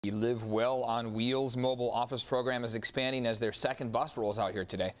The Live Well on Wheels mobile office program is expanding as their second bus rolls out here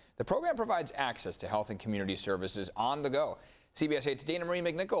today. The program provides access to health and community services on the go. CBS 8's Dana Marie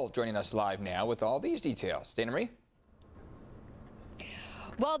McNichol joining us live now with all these details. Dana Marie?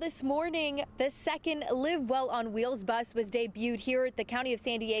 Well, this morning, the second Live Well on Wheels bus was debuted here at the County of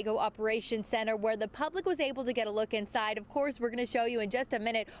San Diego Operations Center, where the public was able to get a look inside. Of course, we're going to show you in just a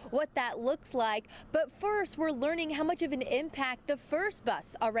minute what that looks like. But first, we're learning how much of an impact the first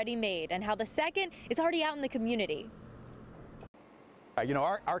bus already made and how the second is already out in the community. You know,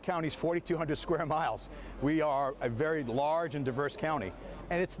 our county's 4,200 square miles. We are a very large and diverse county.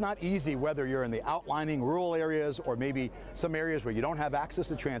 And it's not easy whether you're in the outlining rural areas or maybe some areas where you don't have access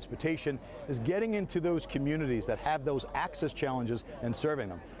to transportation, is getting into those communities that have those access challenges and serving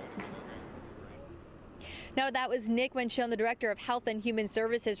them. Now, that was Nick Wenchon, the Director of Health and Human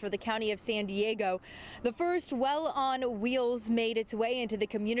Services for the County of San Diego. The first Well on Wheels made its way into the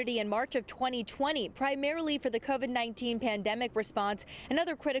community in March of 2020, primarily for the COVID-19 pandemic response and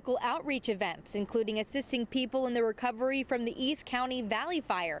other critical outreach events, including assisting people in the recovery from the East County Valley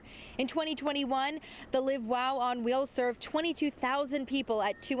Fire. In 2021, the Live Well on Wheels served 22,000 people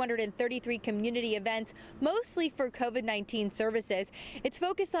at 233 community events, mostly for COVID-19 services. Its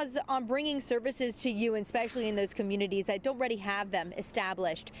focus is on bringing services to you, especially in those communities that don't already have them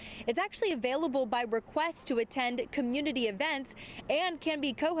established. It's actually available by request to attend community events and can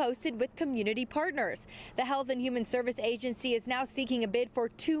be co-hosted with community partners. The Health and Human Service Agency is now seeking a bid for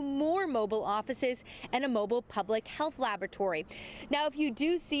 2 more mobile offices and a mobile public health laboratory. Now, if you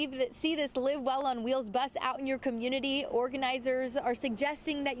do see this Live Well on Wheels bus out in your community, organizers are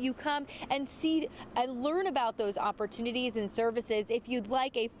suggesting that you come and see and learn about those opportunities and services. If you'd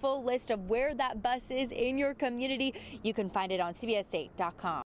like a full list of where that bus is in your community, you can find it on CBS8.com.